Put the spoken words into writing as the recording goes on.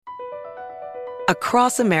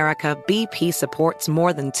Across America, BP supports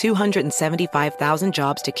more than 275,000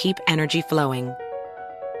 jobs to keep energy flowing.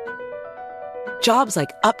 Jobs like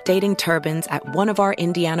updating turbines at one of our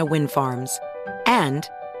Indiana wind farms and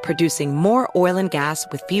producing more oil and gas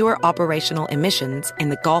with fewer operational emissions in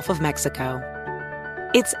the Gulf of Mexico.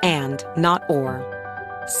 It's and, not or.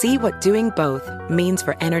 See what doing both means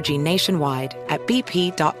for energy nationwide at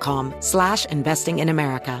bp.com/investing in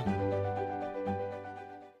America.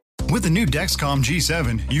 With the new Dexcom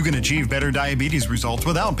G7, you can achieve better diabetes results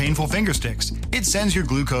without painful finger sticks. It sends your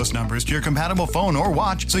glucose numbers to your compatible phone or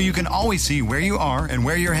watch so you can always see where you are and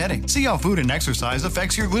where you're heading. See how food and exercise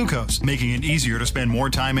affects your glucose, making it easier to spend more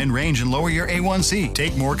time in range and lower your A1C.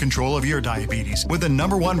 Take more control of your diabetes with the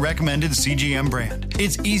 #1 recommended CGM brand.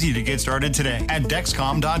 It's easy to get started today at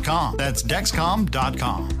Dexcom.com. That's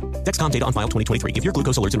Dexcom.com. Dexcom data on file 2023. If your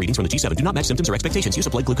glucose alerts and readings from the G7 do not match symptoms or expectations, use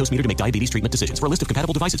a blood glucose meter to make diabetes treatment decisions. For a list of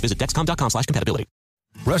compatible devices, visit Dexcom.com/compatibility.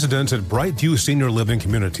 Residents at Brightview Senior Living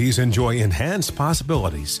Communities enjoy enhanced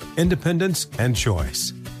possibilities, independence, and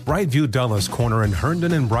choice. Brightview Dulles Corner in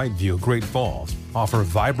Herndon and Brightview, Great Falls, offer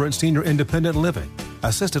vibrant senior independent living,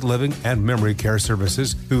 assisted living, and memory care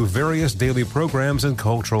services through various daily programs and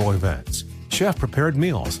cultural events. Chef-prepared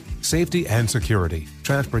meals, safety and security,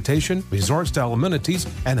 transportation, resort-style amenities,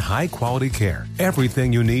 and high-quality care.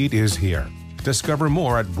 Everything you need is here. Discover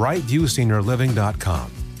more at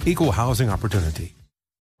brightviewseniorliving.com. Equal housing opportunity.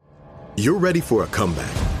 You're ready for a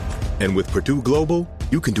comeback. And with Purdue Global,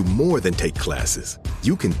 you can do more than take classes.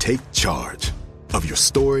 You can take charge of your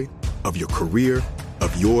story, of your career,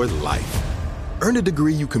 of your life. Earn a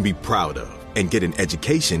degree you can be proud of and get an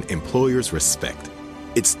education employers respect.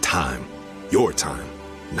 It's time, your time,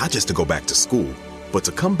 not just to go back to school, but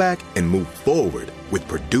to come back and move forward with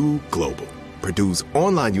Purdue Global, Purdue's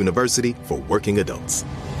online university for working adults.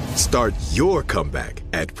 Start your comeback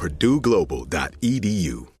at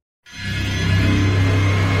purdueglobal.edu.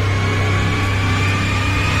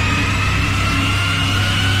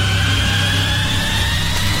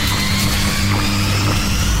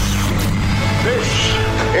 This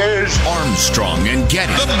is Armstrong and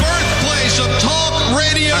Getty, the birthplace of talk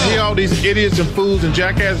radio. I hear all these idiots and fools and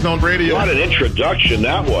jackasses on radio. What an introduction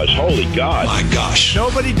that was. Holy God. My gosh.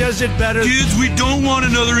 Nobody does it better. Kids, we don't want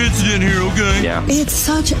another incident here, okay? Yeah. It's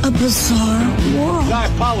such a bizarre world. I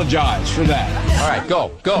apologize for that. All right,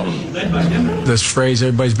 go. This phrase,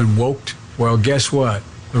 everybody's been woked. Well, guess what?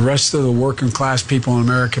 The rest of the working class people in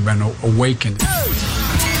America have been awakened.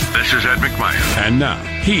 This is Ed McMahon. And now,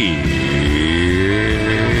 here's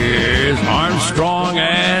Armstrong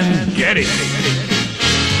and Getty.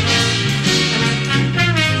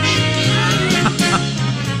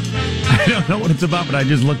 I don't know what it's about, but I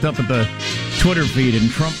just looked up at the Twitter feed,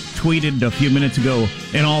 and Trump tweeted a few minutes ago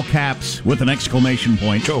in all caps with an exclamation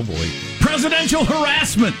point. Oh, boy. Presidential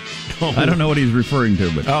harassment! Oh. I don't know what he's referring to,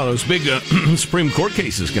 but... Oh, those big Supreme Court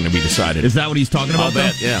cases going to be decided. Is that what he's talking about? I'll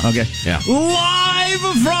bet, yeah. Okay. Yeah. Live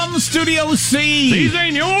from Studio C!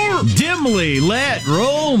 Senor! Dimly lit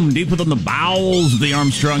room, deep within the bowels of the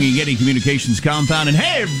Armstrong and Getty Communications compound. And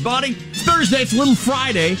hey, everybody, it's Thursday, it's Little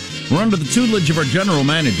Friday. We're under the tutelage of our general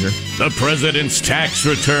manager. The president's tax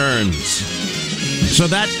returns. So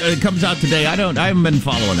that comes out today. I haven't been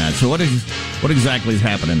following that. So what exactly is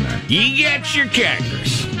happening there? You get your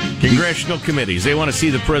crackers. Congressional committees, they want to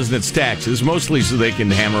see the president's taxes, mostly so they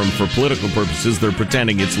can hammer them for political purposes. They're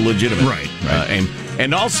pretending it's legitimate. Right. Aim.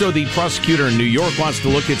 And also the prosecutor in New York wants to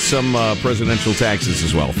look at some presidential taxes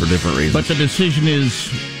as well for different reasons. But the decision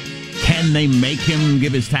is, can they make him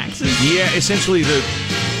give his taxes? Yeah, essentially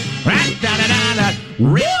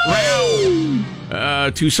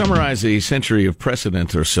to summarize a century of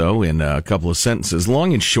precedent or so in a couple of sentences,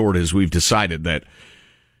 long and short is we've decided that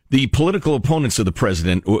the political opponents of the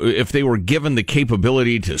president, if they were given the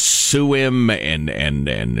capability to sue him and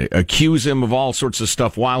accuse him of all sorts of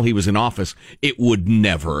stuff while he was in office, it would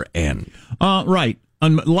never end. Right. A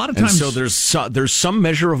lot of times, and so there's some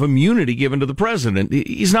measure of immunity given to the president.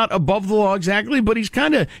 He's not above the law exactly, but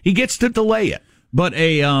he gets to delay it. But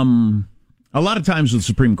a lot of times with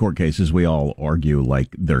Supreme Court cases, we all argue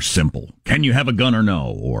like they're simple. Can you have a gun or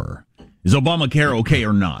no? Or is Obamacare okay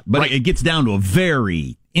or not? But right. It gets down to a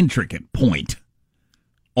very intricate point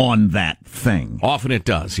on that thing. Often it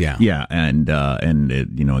does, yeah. Yeah, and it,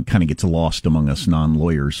 it kind of gets lost among us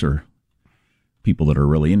non-lawyers or people that are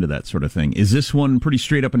really into that sort of thing. Is this one pretty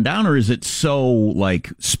straight up and down, or is it so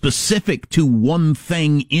like specific to one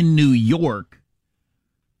thing in New York?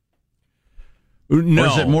 No. Or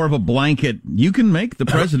is it more of a blanket? You can make the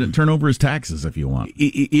president turn over his taxes if you want.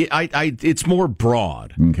 It's more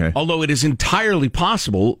broad. Okay. Although it is entirely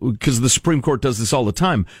possible, because the Supreme Court does this all the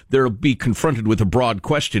time, they'll be confronted with a broad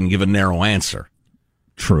question, give a narrow answer.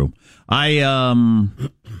 True.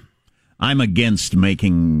 I'm against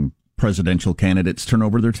making presidential candidates turn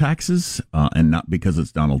over their taxes, and not because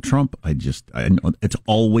it's Donald Trump. I know it's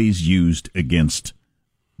always used against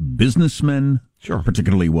businessmen. Sure.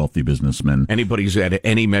 Particularly wealthy businessmen. Anybody who's had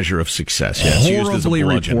any measure of success. Yeah, it's used as a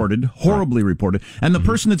bludgeon. Horribly reported. And the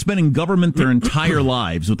person that's been in government their entire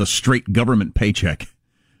lives with a straight government paycheck,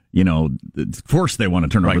 of course they want to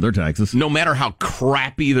turn over their taxes. No matter how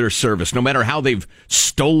crappy their service, no matter how they've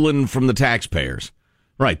stolen from the taxpayers.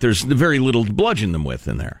 Right, there's very little to bludgeon them with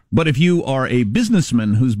in there. But if you are a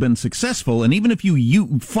businessman who's been successful, and even if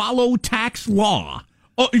you follow tax law...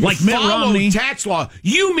 like Mitt Romney. Tax law.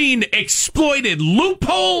 You mean exploited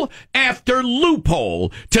loophole after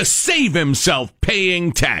loophole to save himself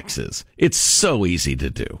paying taxes. It's so easy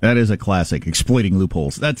to do. That is a classic, exploiting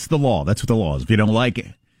loopholes. That's the law. That's what the law is. If you don't like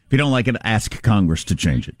it, ask Congress to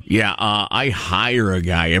change it. Yeah, I hire a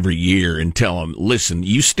guy every year and tell him, listen,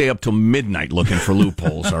 you stay up till midnight looking for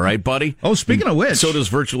loopholes, all right, buddy? Oh, speaking of which. So does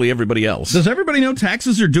virtually everybody else. Does everybody know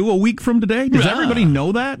taxes are due a week from today? Does everybody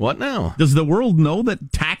know that? What now? Does the world know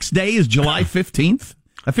that tax day is July 15th?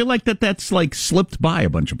 I feel like that's slipped by a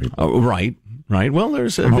bunch of people. Right. Well,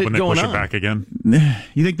 there's a I'm bit hoping they going push on. it back again.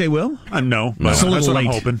 You think they will? No, but it's a little that's what late.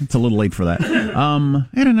 I'm hoping. It's a little late for that. I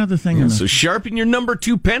had another thing. So sharpen your number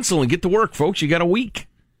 2 pencil and get to work, folks. You got a week.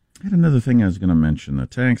 I had another thing I was going to mention. The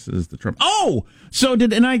taxes, the Trump. Oh!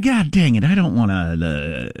 God dang it, I don't want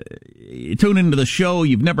to tune into the show.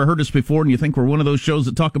 You've never heard us before, and you think we're one of those shows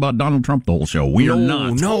that talk about Donald Trump the whole show. We are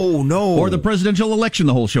not. No. Or the presidential election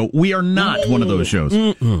the whole show. We are not one of those shows.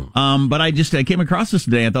 But I came across this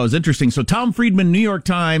today. I thought it was interesting. So Tom Friedman, New York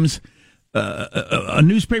Times, a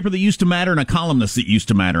newspaper that used to matter and a columnist that used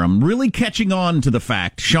to matter. I'm really catching on to the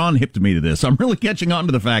fact, Sean hipped me to this, I'm really catching on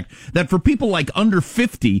to the fact that for people like under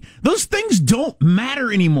 50, those things don't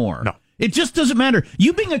matter anymore. No. It just doesn't matter.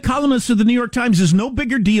 You being a columnist of the New York Times is no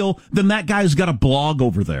bigger deal than that guy who's got a blog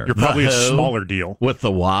over there. You're probably a smaller deal. With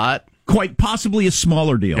the what? Quite possibly a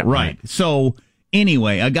smaller deal, yeah, right. So...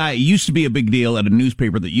 Anyway, a guy who used to be a big deal at a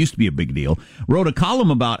newspaper that used to be a big deal wrote a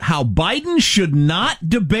column about how Biden should not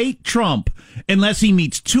debate Trump unless he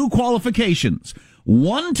meets 2 qualifications.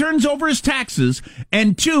 1, turns over his taxes,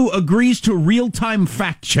 and 2, agrees to real-time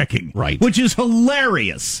fact-checking. Right. Which is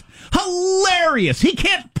hilarious. Hilarious! He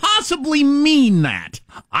can't possibly mean that.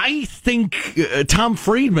 I think Tom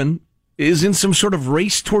Friedman is in some sort of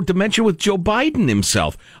race toward dementia with Joe Biden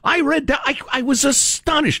himself. I read that. I was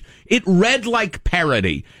astonished. It read like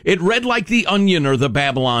parody. It read like The Onion or the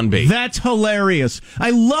Babylon Bee. That's hilarious.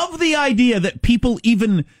 I love the idea that people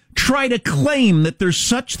even try to claim that there's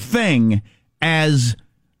such thing as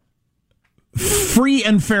free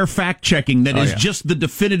and fair fact-checking that is just the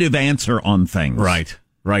definitive answer on things.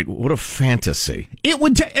 Right. What a fantasy. It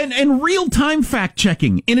would and real-time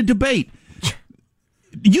fact-checking in a debate.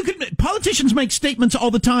 Politicians make statements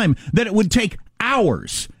all the time that it would take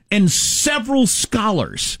hours and several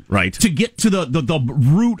scholars to get to the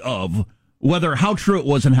root of how true it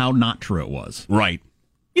was and how not true it was. Right.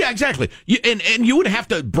 Yeah, exactly. And you would have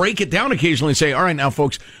to break it down occasionally and say, all right, now,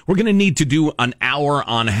 folks, we're going to need to do an hour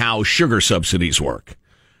on how sugar subsidies work.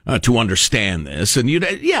 To understand this. And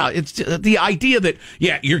it's the idea that,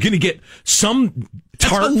 you're going to get some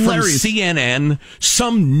tart from CNN,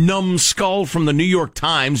 some numbskull from the New York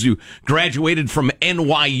Times who graduated from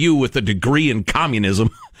NYU with a degree in communism,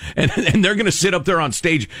 and they're going to sit up there on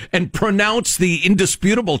stage and pronounce the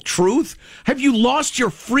indisputable truth? Have you lost your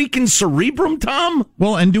freaking cerebrum, Tom?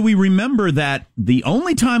 Well, and do we remember that the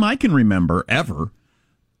only time I can remember ever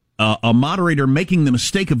a moderator making the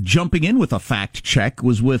mistake of jumping in with a fact check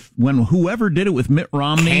was when whoever did it with Mitt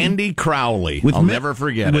Romney. Candy Crowley. I'll never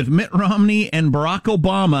forget it. With Mitt Romney and Barack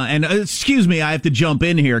Obama. And excuse me, I have to jump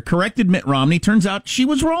in here. Corrected Mitt Romney. Turns out she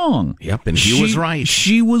was wrong. Yep, and he was right.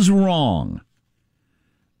 She was wrong.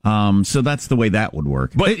 So that's the way that would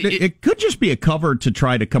work. But it could just be a cover to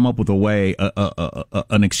try to come up with a way,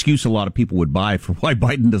 an excuse a lot of people would buy for why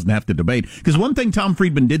Biden doesn't have to debate. Because one thing Tom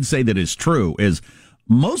Friedman did say that is true is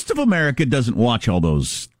most of America doesn't watch all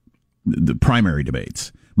the primary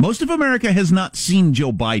debates. Most of America has not seen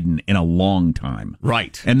Joe Biden in a long time.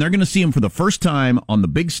 Right. And they're going to see him for the first time on the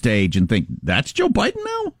big stage and think, that's Joe Biden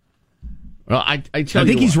now? Well, I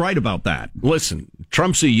think he's right about that. Listen,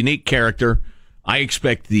 Trump's a unique character. I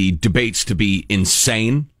expect the debates to be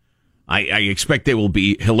insane. I expect they will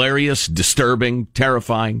be hilarious, disturbing,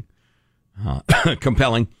 terrifying,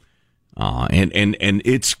 compelling. and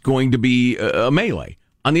it's going to be a melee.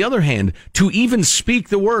 On the other hand, to even speak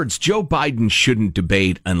the words, Joe Biden shouldn't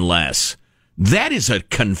debate unless, that is a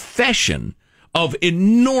confession of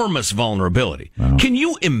enormous vulnerability. Wow. Can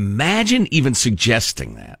you imagine even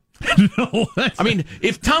suggesting that? No, I mean,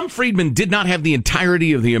 if Tom Friedman did not have the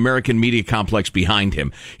entirety of the American media complex behind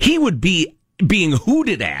him, he would be being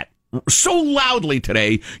hooted at so loudly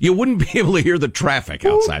today you wouldn't be able to hear the traffic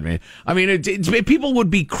outside. I mean, people would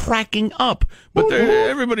be cracking up, but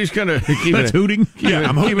everybody's kind of keeping it hooting.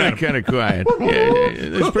 I'm keeping it kind of quiet.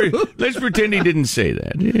 Let's pretend he didn't say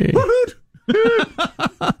that.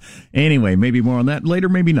 Anyway, maybe more on that later,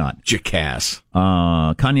 maybe not. Jackass.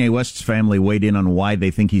 Kanye West's family weighed in on why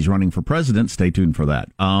they think he's running for president. Stay tuned for that.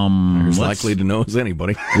 As likely to know as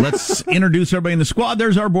anybody. Let's introduce everybody in the squad.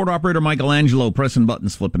 There's our board operator, Michelangelo, pressing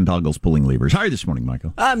buttons, flipping toggles, pulling levers. How are you this morning,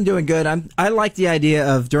 Michael? I'm doing good. I like the idea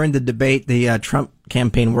of, during the debate, the Trump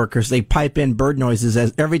campaign workers, they pipe in bird noises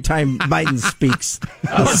as every time Biden speaks.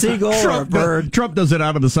 A seagull or a bird. Trump does it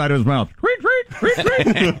out of the side of his mouth.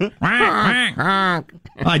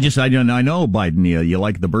 I know, Biden, you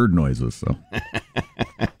like the bird noises, so.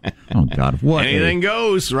 Oh, God. What anything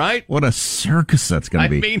goes, right? What a circus that's going to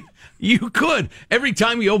be. I mean, you could. Every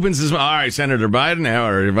time he opens his mouth, all right, Senator Biden,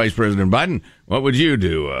 or Vice President Biden, what would you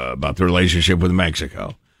do about the relationship with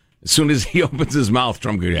Mexico? As soon as he opens his mouth,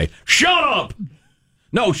 Trump could say, shut up!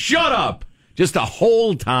 No, shut up! Just the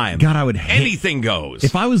whole time. God, I would anything goes.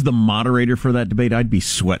 If I was the moderator for that debate, I'd be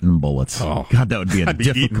sweating bullets. Oh, God, that would be I'd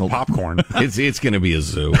difficult. Be eating popcorn. It's going to be a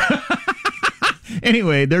zoo.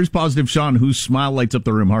 Anyway, there's Positive Sean, whose smile lights up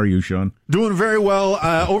the room. How are you, Sean? Doing very well.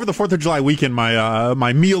 Over the 4th of July weekend,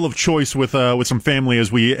 my meal of choice with some family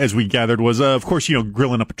as we gathered was, of course,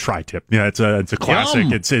 grilling up a tri-tip. Yeah, it's a classic.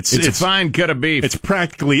 Yum. It's a fine cut of beef. It's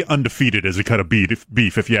practically undefeated as a cut of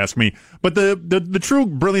beef, if you ask me. But the true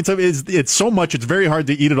brilliance of it is it's so much. It's very hard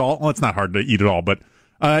to eat it all. Well, it's not hard to eat it all, but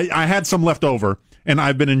I had some left over, and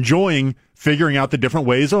I've been enjoying figuring out the different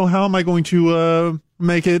ways. Oh, how am I going to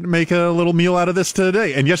make a little meal out of this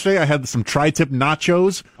today? And yesterday I had some tri-tip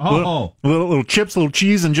nachos. Little chips, little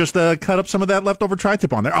cheese, and just cut up some of that leftover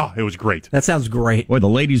tri-tip on there. Oh, it was great. That sounds great. Boy, the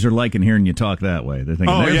ladies are liking hearing you talk that way. They're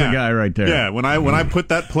thinking, there's a guy right there. Yeah, when I put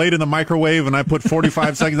that plate in the microwave and I put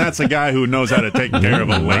 45 seconds, that's a guy who knows how to take care of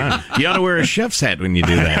a lady. You ought to wear a chef's hat when you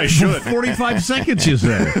do that. I should. 45 seconds, you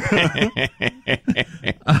say.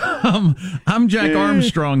 I'm Jack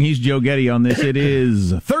Armstrong. He's Joe Getty on this. It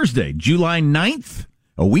is Thursday, July 9th,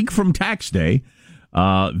 a week from tax day,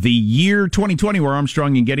 the year 2020, where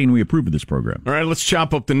Armstrong and Getty, and we approve of this program. All right, let's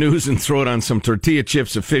chop up the news and throw it on some tortilla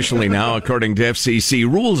chips officially now, according to FCC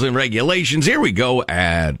rules and regulations. Here we go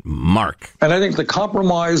at Mark. And I think the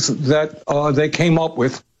compromise that they came up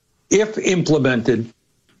with, if implemented,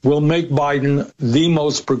 will make Biden the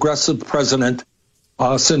most progressive president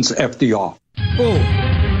since FDR. Oh,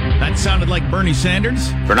 that sounded like Bernie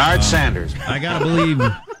Sanders. Bernard Sanders. I gotta believe.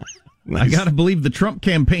 Nice. I gotta believe the Trump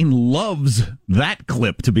campaign loves that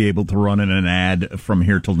clip to be able to run in an ad from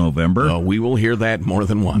here till November. Well, we will hear that more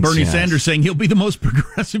than once. Bernie Sanders saying he'll be the most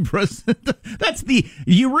progressive president.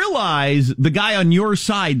 You realize the guy on your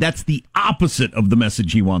side, that's the opposite of the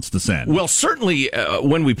message he wants to send. Well, certainly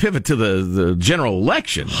when we pivot to the general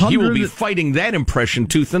election, he will be fighting that impression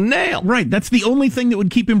tooth and nail. Right. That's the only thing that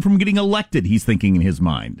would keep him from getting elected, he's thinking in his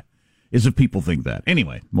mind. Is if people think that.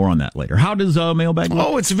 Anyway, more on that later. How does mailbag look?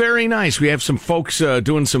 Oh, it's very nice. We have some folks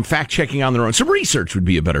doing some fact-checking on their own. Some research would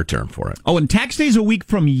be a better term for it. Oh, and tax day's a week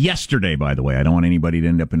from yesterday, by the way. I don't want anybody to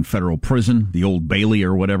end up in federal prison, the Old Bailey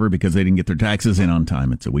or whatever, because they didn't get their taxes in on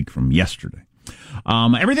time. It's a week from yesterday.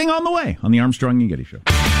 Everything on the way on the Armstrong and Getty Show.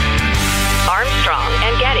 Armstrong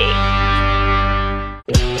and Getty.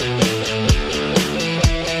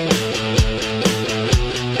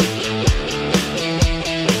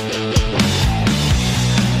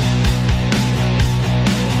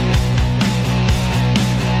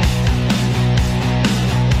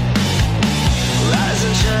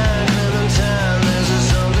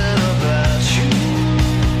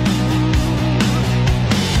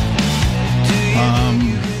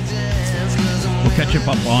 Catch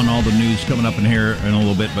up on all the news coming up in here in a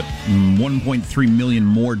little bit, but 1.3 million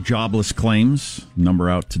more jobless claims. Number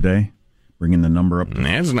out today, bringing the number up.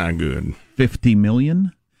 That's not good. 50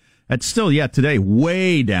 million. That's still, today,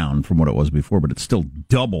 way down from what it was before, but it's still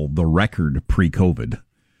double the record pre-COVID.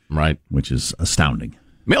 Right. Which is astounding.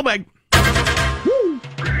 Mailbag.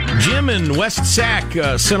 Jim in West Sac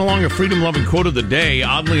sent along a freedom-loving quote of the day.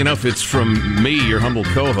 Oddly enough, it's from me, your humble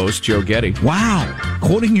co-host, Joe Getty. Wow.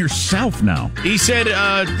 Quoting yourself now. He said,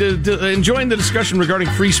 enjoying the discussion regarding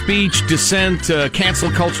free speech, dissent,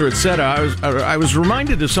 cancel culture, etc., I was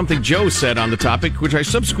reminded of something Joe said on the topic, which I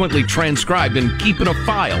subsequently transcribed and keep in a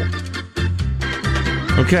file.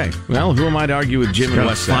 Okay. Well, who am I to argue with Jim in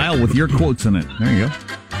West Sac? File with your quotes in it. There you go.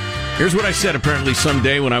 Here's what I said apparently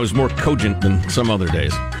someday when I was more cogent than some other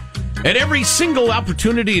days. At every single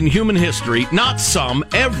opportunity in human history, not some,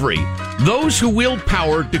 every, those who wield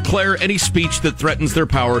power declare any speech that threatens their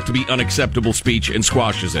power to be unacceptable speech and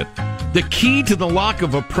squashes it. The key to the lock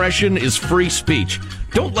of oppression is free speech.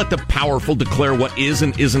 Don't let the powerful declare what is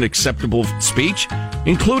and isn't acceptable speech,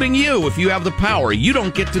 including you. If you have the power, you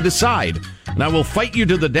don't get to decide. And I will fight you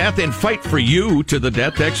to the death and fight for you to the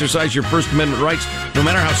death to exercise your First Amendment rights, no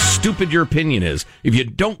matter how stupid your opinion is. If you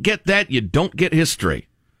don't get that, you don't get history.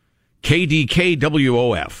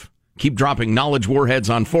 KDKWOF. Keep dropping knowledge warheads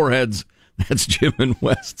on foreheads. That's Jim in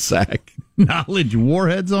West Sac. Knowledge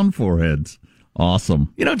warheads on foreheads.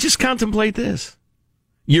 Awesome. You know, just contemplate this.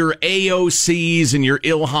 Your AOCs and your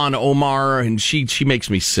Ilhan Omar, and she makes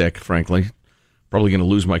me sick, frankly. Probably going to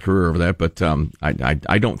lose my career over that, but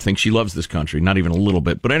I don't think she loves this country, not even a little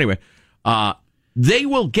bit. But anyway, they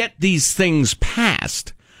will get these things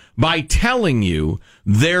passed by telling you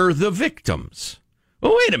they're the victims.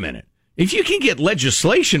 Well, wait a minute. If you can get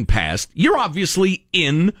legislation passed, you're obviously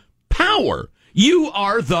in power. You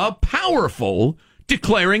are the powerful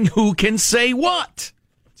declaring who can say what.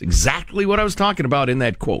 It's exactly what I was talking about in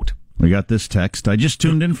that quote. We got this text. I just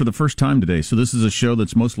tuned in for the first time today, so this is a show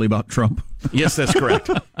that's mostly about Trump. Yes, that's correct.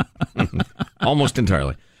 Almost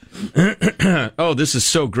entirely. Oh, this is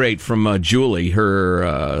so great from Julie.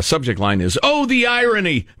 Her subject line is, "Oh, the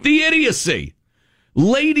irony, the idiocy.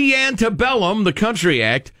 Lady Antebellum, the Country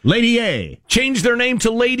Act, Lady A, changed their name to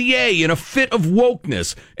Lady A in a fit of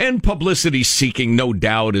wokeness and publicity seeking, no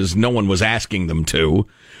doubt, as no one was asking them to.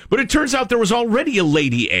 But it turns out there was already a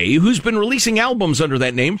Lady A who's been releasing albums under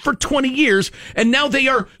that name for 20 years, and now they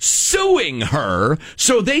are suing her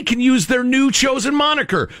so they can use their new chosen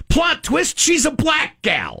moniker. Plot twist, she's a black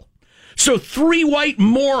gal. So 3 white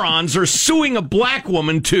morons are suing a black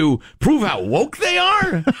woman to prove how woke they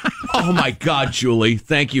are? Oh, my God, Julie.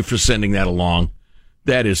 Thank you for sending that along.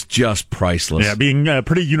 That is just priceless. Yeah, being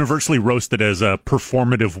pretty universally roasted as a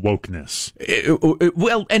performative wokeness.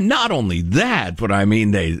 Well, and not only that, but I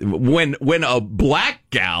mean, when a black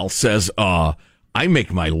gal says, I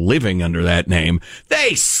make my living under that name,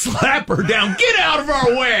 they slap her down. Get out of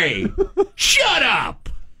our way. Shut up.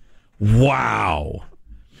 Wow.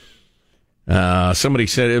 Somebody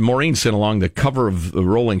said, Maureen sent along the cover of the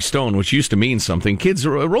Rolling Stone, which used to mean something. Kids,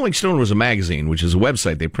 Rolling Stone was a magazine, which is a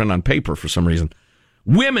website they print on paper for some reason.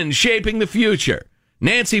 Women shaping the future.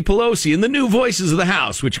 Nancy Pelosi and the new voices of the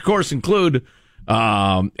House, which of course include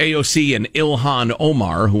AOC and Ilhan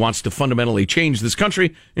Omar, who wants to fundamentally change this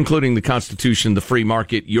country, including the Constitution, the free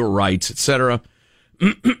market, your rights, etc.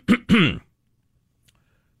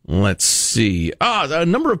 Let's see. A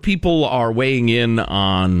number of people are weighing in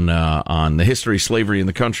on the history of slavery in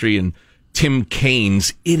the country and Tim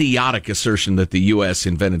Kaine's idiotic assertion that the U.S.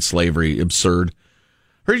 invented slavery. Absurd.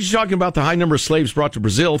 Heard you talking about the high number of slaves brought to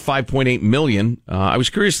Brazil, 5.8 million. I was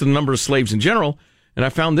curious to the number of slaves in general, and I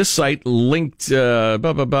found this site linked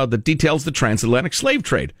the details of the transatlantic slave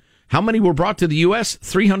trade. How many were brought to the U.S.?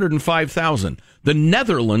 305,000. The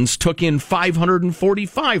Netherlands took in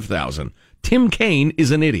 545,000. Tim Kaine is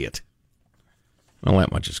an idiot. Well,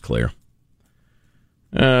 that much is clear.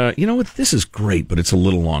 You know what? This is great, but it's a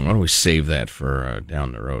little long. Why don't we save that for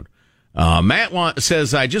down the road? Matt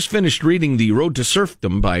says, I just finished reading The Road to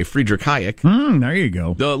Serfdom by Friedrich Hayek. There you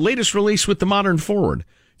go. The latest release with the modern forward.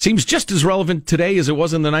 Seems just as relevant today as it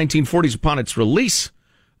was in the 1940s upon its release.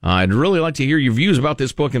 I'd really like to hear your views about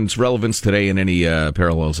this book and its relevance today and any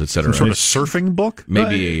parallels, etc. Some sort of surfing book?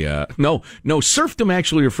 Maybe no. Serfdom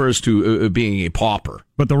actually refers to being a pauper.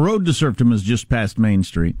 But the road to serfdom is just past Main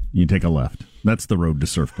Street. You take a left. That's the road to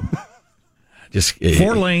serfdom. Just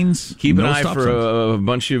 4 lanes. Keep an eye for a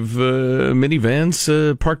bunch of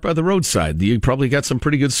minivans parked by the roadside. You probably got some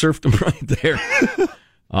pretty good serfdom right there.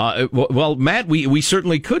 Well, Matt, we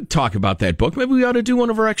certainly could talk about that book. Maybe we ought to do one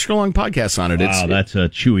of our extra long podcasts on it. Wow, that's a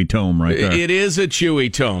chewy tome right there. It is a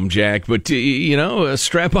chewy tome, Jack. But,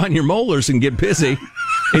 strap on your molars and get busy.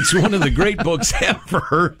 It's one of the great books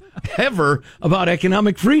ever about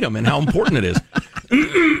economic freedom and how important it is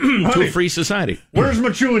to a free society. Where's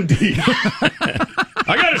my chewing teeth?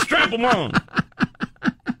 I got to strap them on.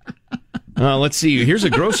 Let's see. Here's a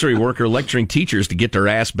grocery worker lecturing teachers to get their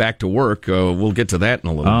ass back to work. We'll get to that in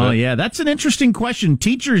a little bit. Oh, yeah. That's an interesting question.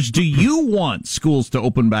 Teachers, do you want schools to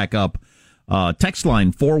open back up? Text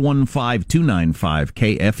line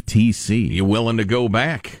 415-295-KFTC. You willing to go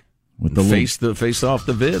back? With the face off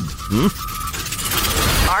the vid.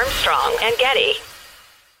 Armstrong and Getty.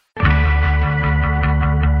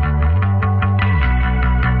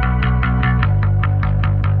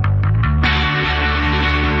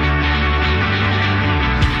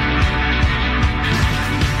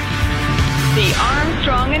 The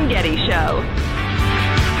Armstrong and Getty Show.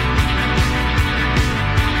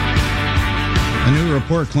 A new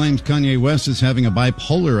report claims Kanye West is having a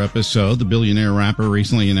bipolar episode. The billionaire rapper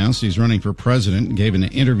recently announced he's running for president and gave an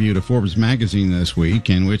interview to Forbes magazine this week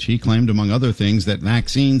in which he claimed, among other things, that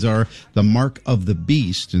vaccines are the mark of the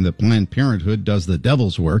beast and that Planned Parenthood does the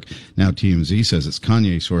devil's work. Now TMZ says its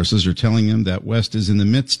Kanye sources are telling him that West is in the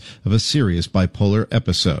midst of a serious bipolar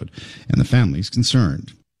episode, and the family's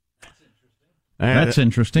concerned. That's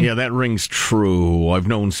interesting. Yeah, that rings true. I've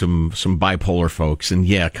known some bipolar folks, and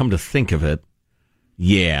yeah, come to think of it,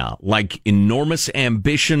 yeah, like enormous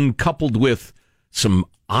ambition coupled with some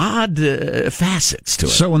odd facets to it.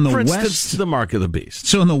 So in the For West, instance, the mark of the beast.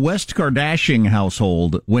 So in the West Kardashian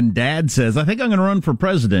household, when Dad says, "I think I'm going to run for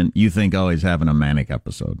president," you think, "Oh, he's having a manic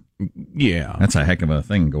episode." Yeah, that's a heck of a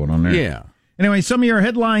thing going on there. Yeah. Anyway, some of your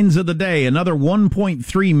headlines of the day: another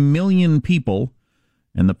 1.3 million people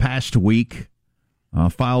in the past week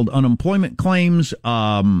filed unemployment claims.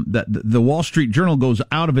 That the Wall Street Journal goes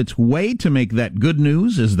out of its way to make that good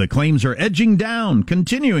news as the claims are edging down,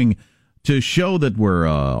 continuing to show that we're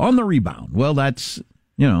on the rebound. Well, that's,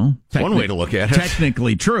 one way to look at it.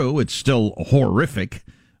 Technically true. It's still horrific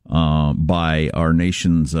by our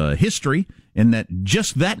nation's history, and that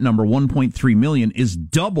just that number, 1.3 million, is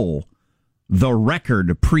double the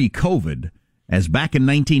record pre-COVID, as back in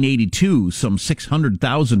 1982, some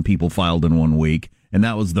 600,000 people filed in 1 week. And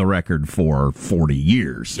that was the record for 40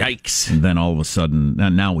 years. Yikes. And then all of a sudden,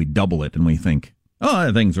 now we double it and we think,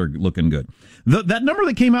 oh, things are looking good. That number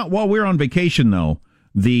that came out while we were on vacation, though,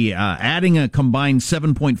 the adding a combined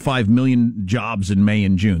 7.5 million jobs in May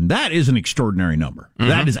and June, that is an extraordinary number. Mm-hmm.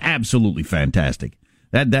 That is absolutely fantastic.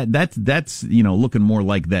 That's looking more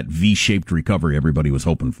like that V-shaped recovery everybody was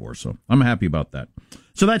hoping for. So I'm happy about that.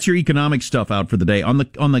 So that's your economic stuff out for the day. On the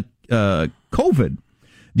COVID,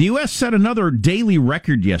 the U.S. set another daily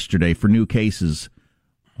record yesterday for new cases,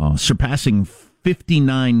 surpassing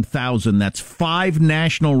 59,000. That's 5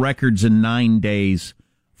 national records in 9 days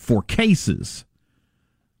for cases.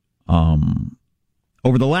 Over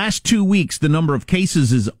the last 2 weeks, the number of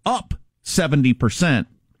cases is up 70%,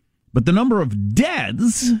 but the number of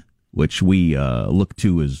deaths, which we look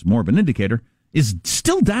to as more of an indicator, is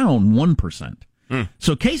still down 1%.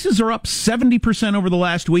 So cases are up 70% over the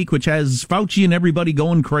last week, which has Fauci and everybody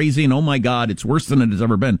going crazy, and oh my God, it's worse than it has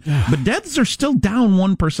ever been. But deaths are still down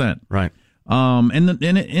 1%. Right. And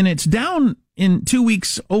it's down in 2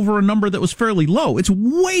 weeks over a number that was fairly low. It's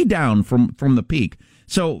way down from the peak.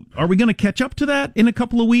 So are we going to catch up to that in a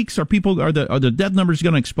couple of weeks? Are the death numbers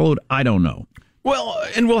going to explode? I don't know. Well,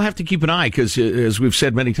 and we'll have to keep an eye because, as we've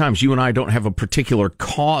said many times, you and I don't have a particular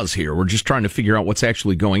cause here. We're just trying to figure out what's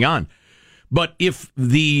actually going on. But if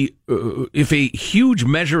a huge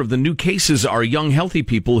measure of the new cases are young, healthy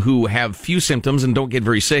people who have few symptoms and don't get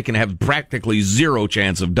very sick and have practically zero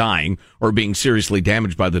chance of dying or being seriously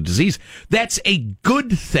damaged by the disease, that's a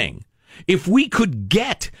good thing. If we could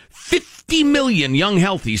get 50 million young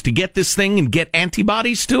healthies to get this thing and get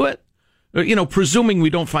antibodies to it, presuming we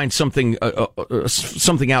don't find something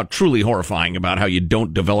out truly horrifying about how you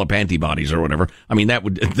don't develop antibodies or whatever. I mean,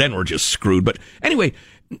 then we're just screwed. But anyway,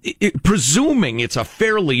 presuming it's a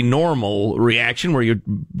fairly normal reaction where you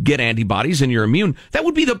get antibodies and you're immune, that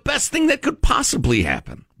would be the best thing that could possibly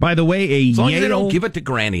happen. By the way, as long as they don't give it to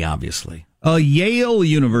Granny, obviously. A Yale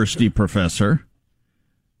University professor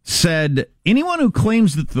said anyone who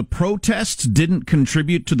claims that the protests didn't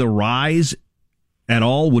contribute to the rise at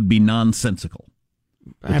all would be nonsensical.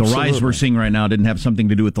 The rise we're seeing right now didn't have something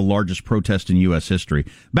to do with the largest protest in U.S. history.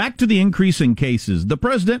 Back to the increase in cases. The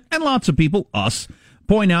president and lots of people, us,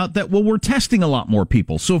 point out that, we're testing a lot more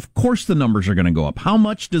people, so of course the numbers are going to go up. How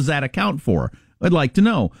much does that account for? I'd like to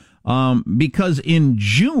know. Because in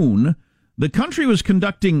June, the country was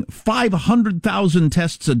conducting 500,000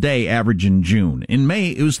 tests a day average in June. In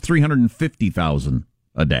May, it was 350,000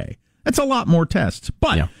 a day. That's a lot more tests.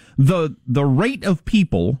 But the rate of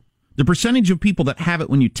people, the percentage of people that have it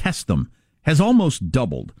when you test them, has almost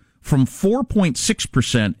doubled from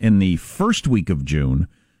 4.6% in the first week of June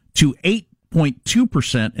to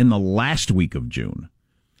 8.2% in the last week of June.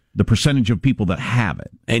 the percentage of people that have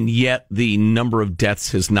it. And yet the number of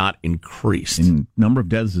deaths has not increased. And number of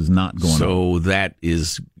deaths is not going up. So that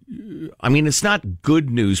is, I mean, it's not good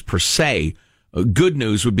news per se. Good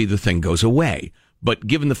news would be the thing goes away. But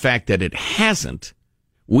given the fact that it hasn't,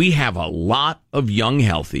 we have a lot of young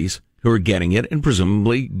healthies who are getting it and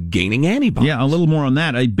presumably gaining antibodies. Yeah, a little more on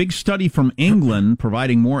that. A big study from England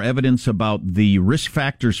providing more evidence about the risk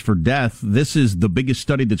factors for death. This is the biggest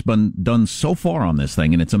study that's been done so far on this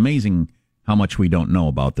thing, and it's amazing how much we don't know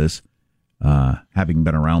about this, having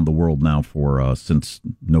been around the world now for since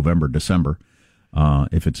November, December,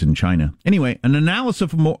 if it's in China. Anyway, an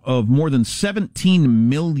analysis of more than 17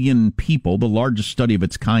 million people, the largest study of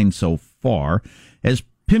its kind so far, has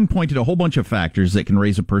pinpointed a whole bunch of factors that can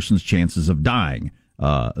raise a person's chances of dying.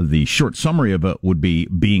 The short summary of it would be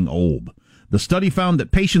being old. The study found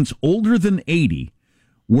that patients older than 80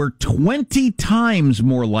 were 20 times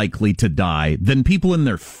more likely to die than people in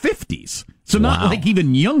their 50s. So not like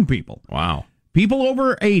even young people. Wow. People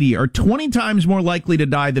over 80 are 20 times more likely to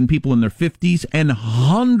die than people in their 50s and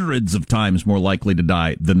hundreds of times more likely to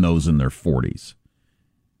die than those in their 40s.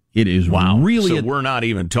 It is really... So we're not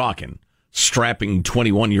even talking strapping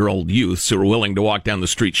 21-year-old youths who are willing to walk down the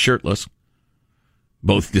street shirtless,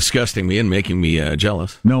 both disgusting me and making me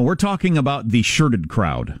jealous. No, we're talking about the shirted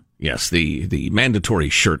crowd. Yes, the mandatory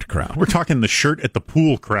shirt crowd. We're talking the shirt at the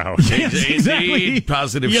pool crowd. Yes, exactly. Indeed.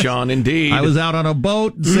 Positive, yes. Sean, indeed. I was out on a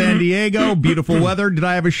boat in San Diego, beautiful weather. Did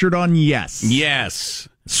I have a shirt on? Yes. Yes.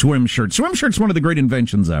 Swim shirt. Swim shirt's one of the great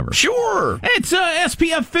inventions ever. Sure. It's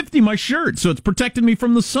SPF 50, my shirt, so it's protecting me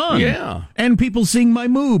from the sun. Yeah. And people seeing my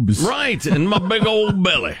moobs. Right, and my big old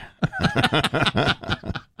belly.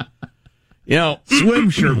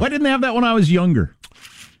 Swim shirt. Why didn't they have that when I was younger?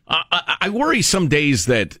 I worry some days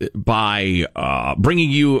that by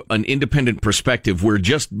bringing you an independent perspective, we're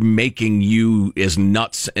just making you as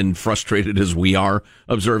nuts and frustrated as we are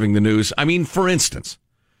observing the news. I mean, for instance,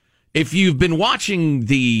 if you've been watching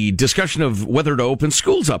the discussion of whether to open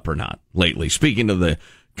schools up or not lately, speaking of the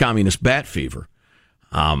communist bat fever,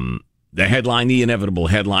 the headline, the inevitable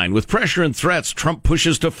headline, with pressure and threats, Trump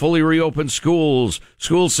pushes to fully reopen schools.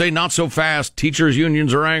 Schools say not so fast. Teachers'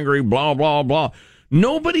 unions are angry, blah, blah, blah.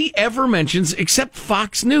 Nobody ever mentions, except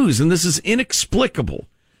Fox News, and this is inexplicable,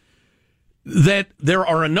 that there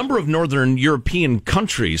are a number of Northern European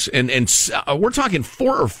countries, and we're talking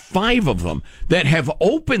 4 or 5 of them, that have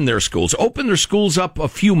opened their schools up a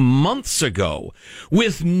few months ago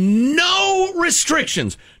with no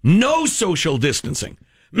restrictions, no social distancing,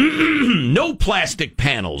 no plastic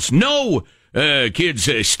panels, no kids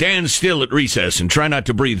stand still at recess and try not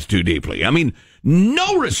to breathe too deeply. I mean,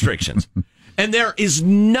 no restrictions. And there is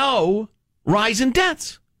no rise in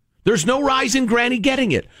deaths. There's no rise in Granny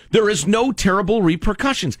getting it. There is no terrible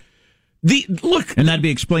repercussions. And that'd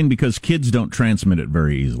be explained because kids don't transmit it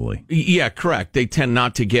very easily. Yeah, correct. They tend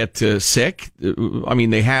not to get sick. I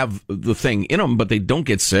mean, they have the thing in them, but they don't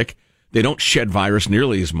get sick. They don't shed virus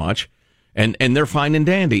nearly as much. And they're fine and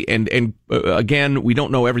dandy. And again, we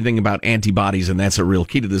don't know everything about antibodies, and that's a real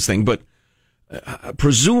key to this thing. But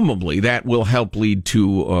presumably that will help lead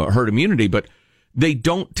to herd immunity, but they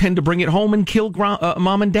don't tend to bring it home and kill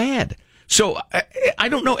mom and dad. So I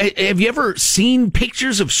don't know. Have you ever seen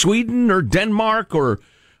pictures of Sweden or Denmark or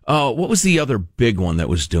what was the other big one that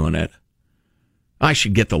was doing it? I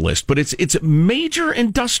should get the list, but it's major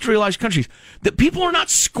industrialized countries. That people are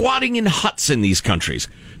not squatting in huts in these countries.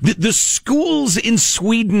 The schools in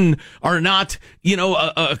Sweden are not,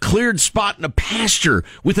 a cleared spot in a pasture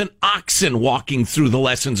with an oxen walking through the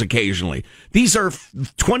lessons occasionally. These are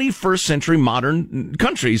 21st century modern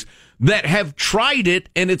countries that have tried it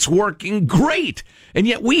and it's working great. And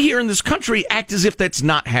yet we here in this country act as if that's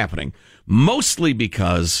not happening, mostly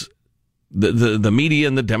because the media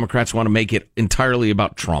and the Democrats want to make it entirely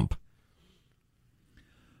about Trump.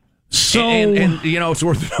 So, and it's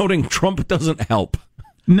worth noting, Trump doesn't help.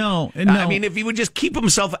 No. I mean, if he would just keep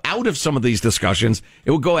himself out of some of these discussions,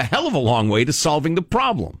 it would go a hell of a long way to solving the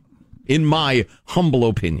problem, in my humble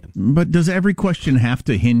opinion. But does every question have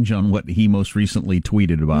to hinge on what he most recently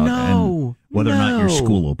tweeted about and whether or not your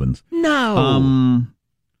school opens? No.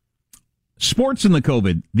 Sports in the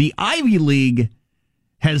COVID. The Ivy League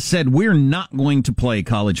has said we're not going to play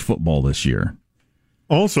college football this year.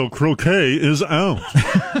 Also, croquet is out.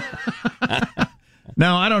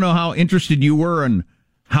 Now, I don't know how interested you were in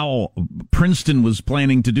how Princeton was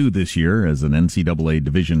planning to do this year as an NCAA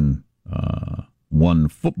Division I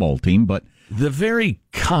football team, but the very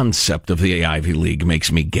concept of the Ivy League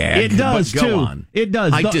makes me gag. It does, but go on. It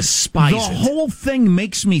does. I despise it. The whole thing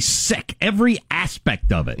makes me sick, every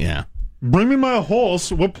aspect of it. Yeah. Bring me my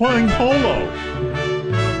horse. We're playing polo.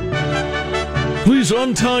 Please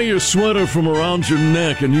untie your sweater from around your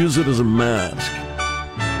neck and use it as a mask.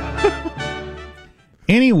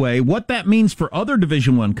 Anyway, what that means for other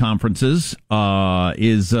Division I conferences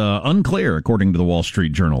is unclear, according to the Wall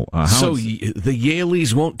Street Journal. So the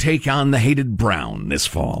Yaleys won't take on the hated Brown this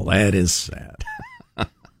fall. That is sad.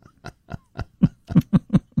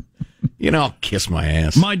 I'll kiss my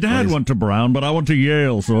ass. My dad went to Brown, but I went to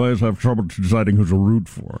Yale, so I always have trouble deciding who to root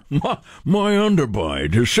for. My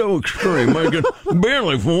underbite is so extreme, I can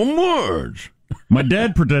barely form words. My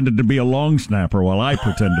dad pretended to be a long snapper while I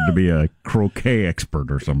pretended to be a croquet expert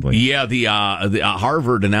or something. Yeah, the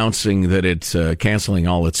Harvard announcing that it's canceling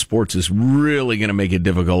all its sports is really going to make it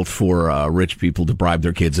difficult for rich people to bribe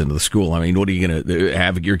their kids into the school. I mean, what are you going to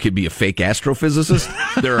have your kid be a fake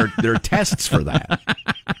astrophysicist? There are tests for that.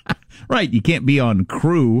 Right, you can't be on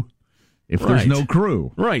crew if there's no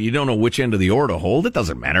crew. Right, you don't know which end of the oar to hold. It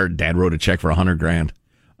doesn't matter. Dad wrote a check for $100,000.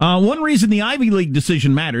 One reason the Ivy League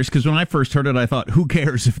decision matters, because when I first heard it, I thought, who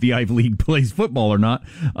cares if the Ivy League plays football or not?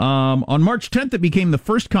 On March 10th, it became the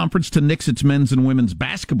first conference to nix its men's and women's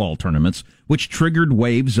basketball tournaments, which triggered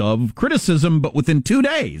waves of criticism, but within 2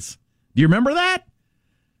 days. Do you remember that?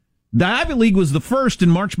 The Ivy League was the first in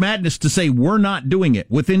March Madness to say, we're not doing it.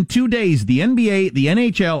 Within 2 days, the NBA, the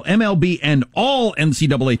NHL, MLB, and all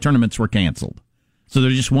NCAA tournaments were canceled. So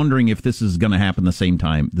they're just wondering if this is going to happen the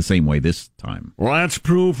same way this time. Well, that's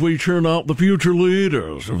proof we turn out the future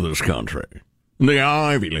leaders of this country. The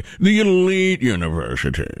Ivy League, the elite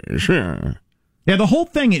universities. Yeah, the whole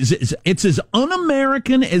thing it's as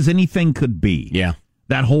un-American as anything could be. Yeah.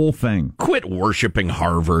 That whole thing. Quit worshiping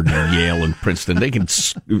Harvard and Yale and Princeton. They can,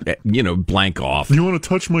 blank off. You want to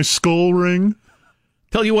touch my skull ring?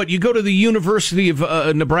 Tell you what, you go to the University of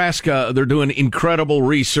Nebraska, they're doing incredible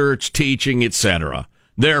research, teaching, etc.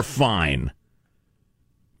 They're fine.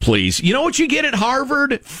 Please. You know what you get at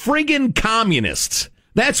Harvard? Friggin' communists.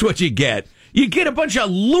 That's what you get. You get a bunch of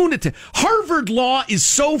lunatics. Harvard law is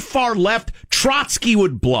so far left, Trotsky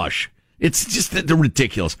would blush. It's just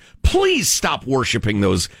ridiculous. Please stop worshiping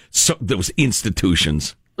those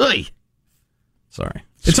institutions. Ugh. Sorry.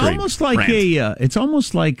 It's almost like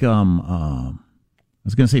I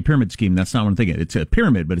was going to say pyramid scheme. That's not what I'm thinking. It's a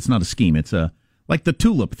pyramid, but it's not a scheme. It's like the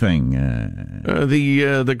tulip thing.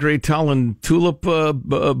 The Great Talon tulip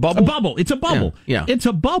bubble? A bubble. It's a bubble. Yeah. It's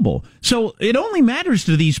a bubble. So it only matters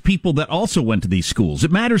to these people that also went to these schools.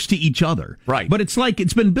 It matters to each other. Right. But it's like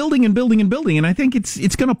it's been building and building and building, and I think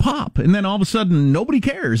it's going to pop. And then all of a sudden, nobody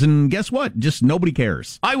cares. And guess what? Just nobody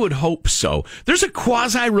cares. I would hope so. There's a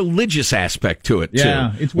quasi-religious aspect to it, too.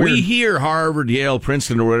 Yeah, it's weird. We hear Harvard, Yale,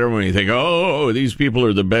 Princeton, or whatever, and you think, oh, these people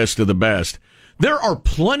are the best of the best. There are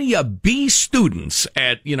plenty of B students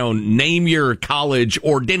at, name your college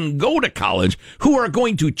or didn't go to college who are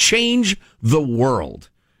going to change the world.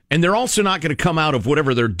 And they're also not going to come out of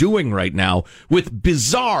whatever they're doing right now with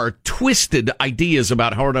bizarre, twisted ideas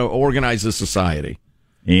about how to organize a society.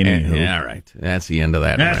 All right. That's the end of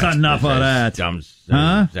that. That's enough of that.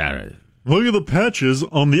 Look at the patches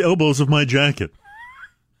on the elbows of my jacket.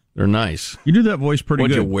 They're nice. You do that voice pretty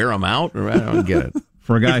good. Would you wear them out? I don't get it.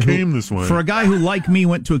 For a guy For a guy who, like me,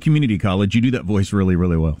 went to a community college, you do that voice really,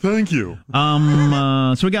 really well. Thank you.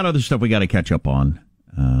 So we got other stuff we got to catch up on.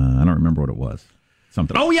 I don't remember what it was.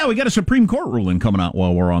 Something. Oh, yeah, we got a Supreme Court ruling coming out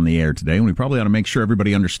while we're on the air today, and we probably ought to make sure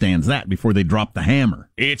everybody understands that before they drop the hammer.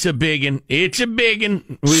 It's a biggin'.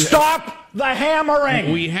 Stop the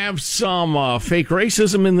hammering! We have some fake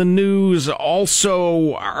racism in the news.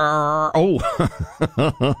 Also,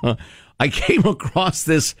 I came across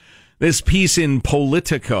this piece in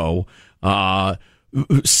Politico,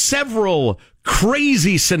 several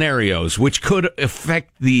crazy scenarios which could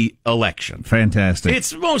affect the election. Fantastic.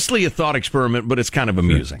 It's mostly a thought experiment, but it's kind of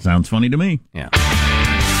amusing. Sure. Sounds funny to me. Yeah.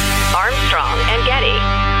 Armstrong and Getty.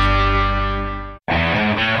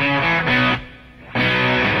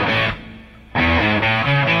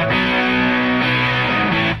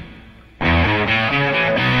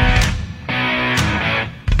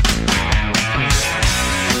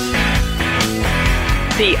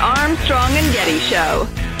 The Armstrong and Getty Show.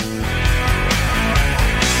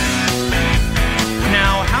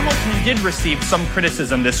 Now, Hamilton did receive some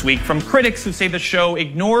criticism this week from critics who say the show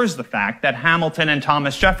ignores the fact that Hamilton and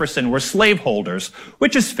Thomas Jefferson were slaveholders,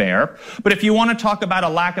 which is fair. But if you want to talk about a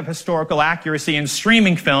lack of historical accuracy in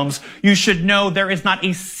streaming films, you should know there is not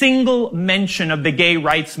a single mention of the gay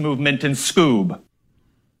rights movement in Scoob.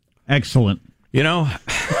 Excellent.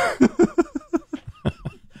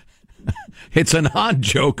 It's an odd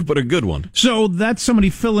joke, but a good one. So that's somebody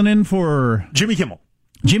filling in for Jimmy Kimmel.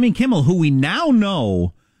 Jimmy Kimmel, who we now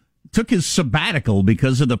know took his sabbatical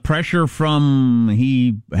because of the pressure from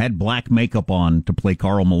he had black makeup on to play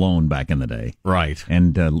Karl Malone back in the day. Right.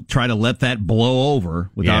 And try to let that blow over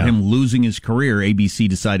without him losing his career. ABC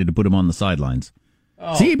decided to put him on the sidelines.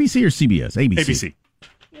 Oh. See, ABC or CBS? ABC.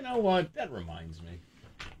 You know what? That reminds me.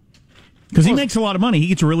 Because he makes a lot of money. He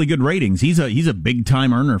gets really good ratings. He's a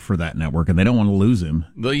big-time earner for that network, and they don't want to lose him.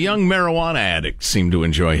 The young marijuana addicts seem to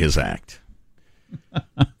enjoy his act.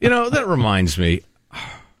 That reminds me.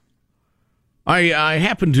 I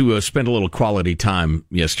happened to spend a little quality time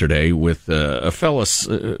yesterday with a fellow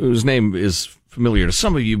whose name is familiar to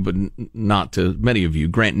some of you, but not to many of you,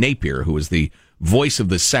 Grant Napier, who was the voice of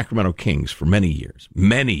the Sacramento Kings for many years,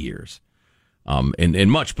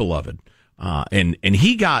 and much beloved. And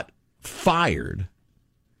he got fired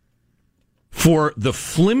for the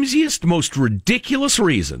flimsiest, most ridiculous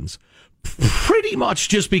reasons, pretty much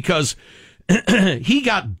just because he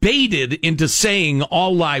got baited into saying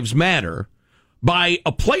all lives matter by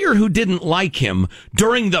a player who didn't like him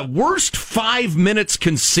during the worst 5 minutes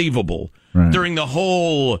conceivable during the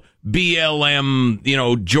whole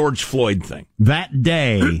BLM, George Floyd thing. That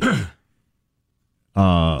day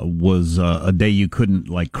was a day you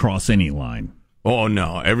couldn't, cross any line. Oh,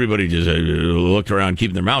 no. Everybody just looked around,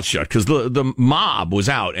 keeping their mouths shut, because the mob was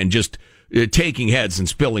out and just taking heads and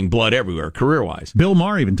spilling blood everywhere, career-wise. Bill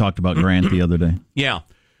Maher even talked about Grant the other day. Yeah.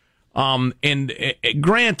 And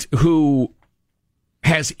Grant, who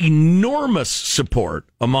has enormous support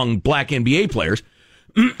among black NBA players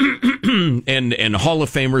and Hall of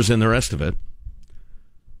Famers and the rest of it,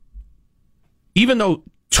 even though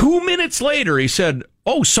 2 minutes later he said,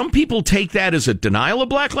 oh, some people take that as a denial of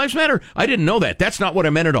Black Lives Matter. I didn't know that. That's not what I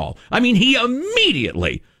meant at all. I mean, he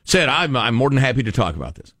immediately said, I'm more than happy to talk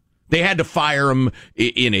about this. They had to fire him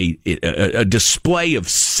in a display of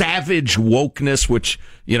savage wokeness, which,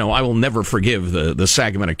 I will never forgive the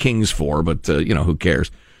Sacramento Kings for, but, who cares?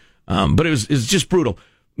 But it was just brutal.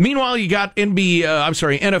 Meanwhile, you got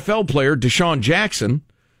NFL player Deshaun Jackson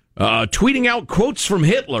tweeting out quotes from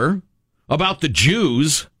Hitler about the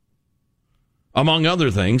Jews, among other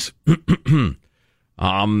things.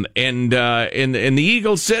 And the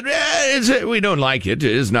Eagles said, we don't like it.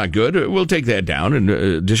 It's not good. We'll take that down. And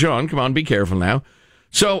Deshaun, come on, be careful now.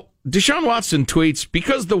 So Deshaun Watson tweets,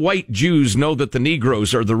 because the white Jews know that the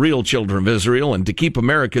Negroes are the real children of Israel, and to keep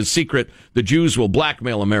America's secret, the Jews will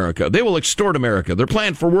blackmail America. They will extort America. Their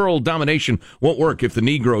plan for world domination won't work if the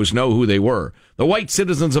Negroes know who they were. The white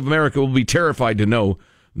citizens of America will be terrified to know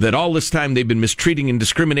that all this time they've been mistreating and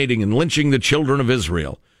discriminating and lynching the children of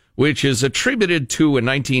Israel, which is attributed to a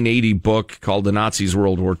 1980 book called The Nazis'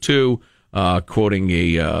 World War II, quoting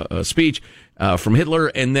a speech from Hitler.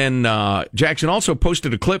 And then Jackson also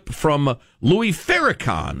posted a clip from Louis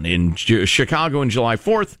Farrakhan in Chicago on July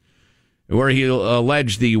 4th, where he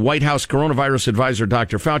alleged the White House coronavirus advisor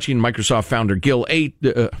Dr. Fauci and Microsoft founder Bill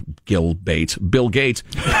Gates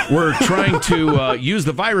were trying to use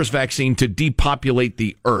the virus vaccine to depopulate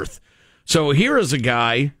the earth. So here is a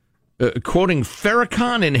guy quoting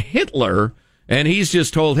Farrakhan and Hitler, and he's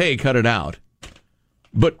just told, hey, cut it out.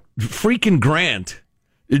 But freaking Grant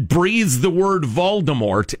breathes the word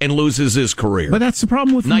Voldemort and loses his career. But that's the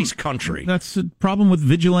problem with nice country. That's the problem with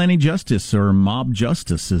vigilante justice or mob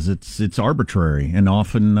justice, is it's arbitrary and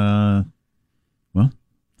often, it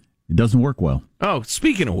doesn't work well. Oh,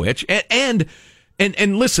 speaking of which, and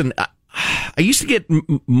listen, I used to get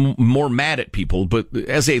more mad at people, but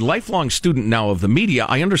as a lifelong student now of the media,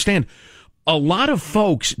 I understand a lot of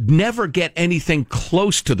folks never get anything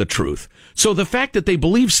close to the truth. So the fact that they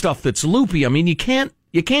believe stuff that's loopy, I mean, you can't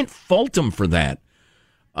fault them for that.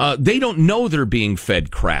 They don't know they're being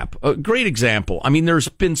fed crap. A great example. I mean, there's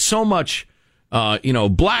been so much,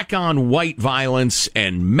 black on white violence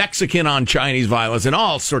and Mexican on Chinese violence and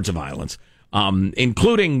all sorts of violence,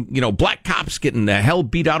 including, black cops getting the hell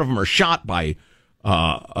beat out of them or shot by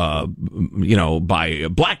black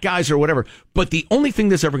guys or whatever. But the only thing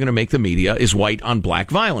that's ever going to make the media is white on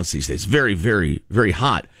black violence these days. Very, very, very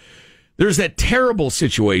hot. There's that terrible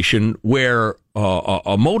situation where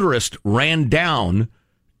a motorist ran down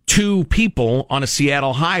two people on a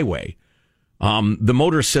Seattle highway. The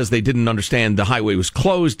motorist says they didn't understand the highway was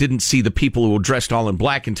closed, didn't see the people who were dressed all in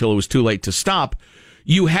black until it was too late to stop.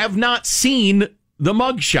 You have not seen the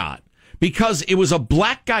mugshot because it was a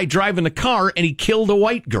black guy driving the car and he killed a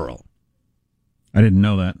white girl. I didn't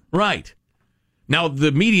know that. Right. Now,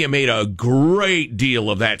 the media made a great deal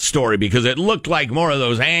of that story because it looked like more of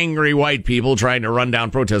those angry white people trying to run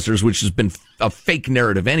down protesters, which has been a fake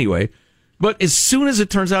narrative anyway. But as soon as it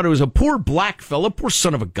turns out it was a poor black fella, poor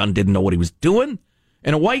son of a gun, didn't know what he was doing.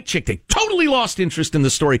 and a white chick. They totally lost interest in the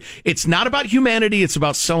story. It's not about humanity. It's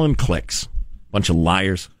about selling clicks. Bunch of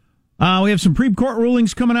liars. We have some Supreme Court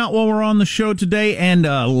rulings coming out while we're on the show today, and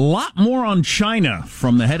a lot more on China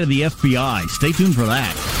from the head of the FBI. Stay tuned for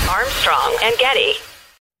that. Armstrong and Getty.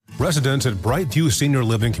 Residents at Brightview Senior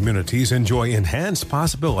Living Communities enjoy enhanced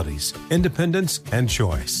possibilities, independence, and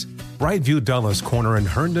choice. Brightview Dulles Corner in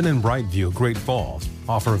Herndon and Brightview, Great Falls,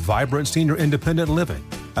 offer vibrant senior independent living,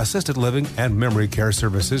 assisted living, and memory care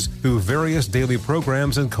services through various daily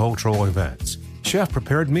programs and cultural events.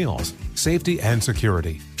 Chef-prepared meals, safety and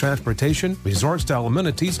security, transportation, resort-style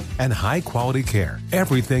amenities, and high-quality care.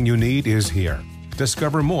 Everything you need is here.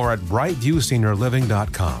 Discover more at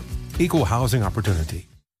brightviewseniorliving.com. Equal housing opportunity.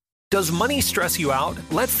 Does money stress you out?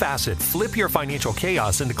 Let Facet flip your financial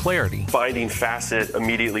chaos into clarity. Finding Facet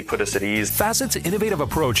immediately put us at ease. Facet's innovative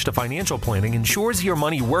approach to financial planning ensures your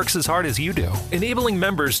money works as hard as you do, enabling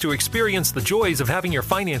members to experience the joys of having your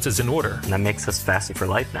finances in order. And that makes us Facet for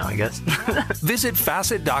life now, I guess. Visit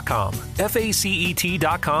Facet.com,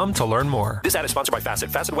 FACET.com to learn more. This ad is sponsored by Facet.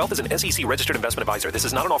 Facet Wealth is an SEC registered investment advisor. This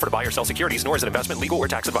is not an offer to buy or sell securities, nor is it investment, legal, or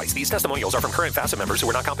tax advice. These testimonials are from current Facet members who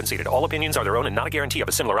are not compensated. All opinions are their own and not a guarantee of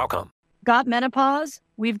a similar outcome. Got menopause?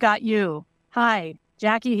 We've got you. Hi,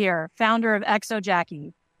 Jackie here, founder of Exo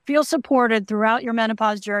Jackie. Feel supported throughout your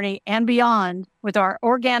menopause journey and beyond with our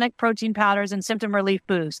organic protein powders and symptom relief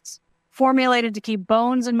boosts. Formulated to keep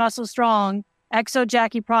bones and muscles strong, Exo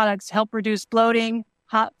Jackie products help reduce bloating,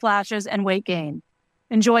 hot flashes, and weight gain.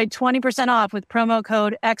 Enjoy 20% off with promo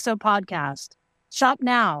code EXOPODCAST. Shop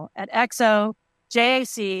now at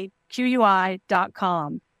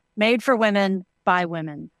exojacqui.com. Made for women, by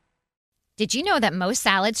women. Did you know that most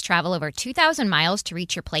salads travel over 2,000 miles to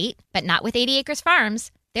reach your plate? But not with 80 Acres Farms.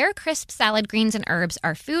 Their crisp salad greens and herbs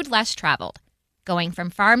are food less traveled, going from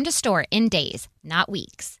farm to store in days, not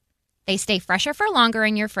weeks. They stay fresher for longer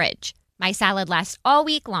in your fridge. My salad lasts all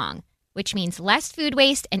week long, which means less food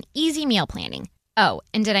waste and easy meal planning. Oh,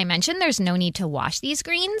 and did I mention there's no need to wash these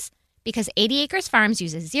greens? Because 80 Acres Farms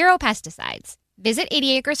uses 0 pesticides. Visit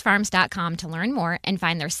 80acresfarms.com to learn more and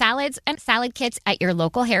find their salads and salad kits at your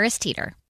local Harris Teeter.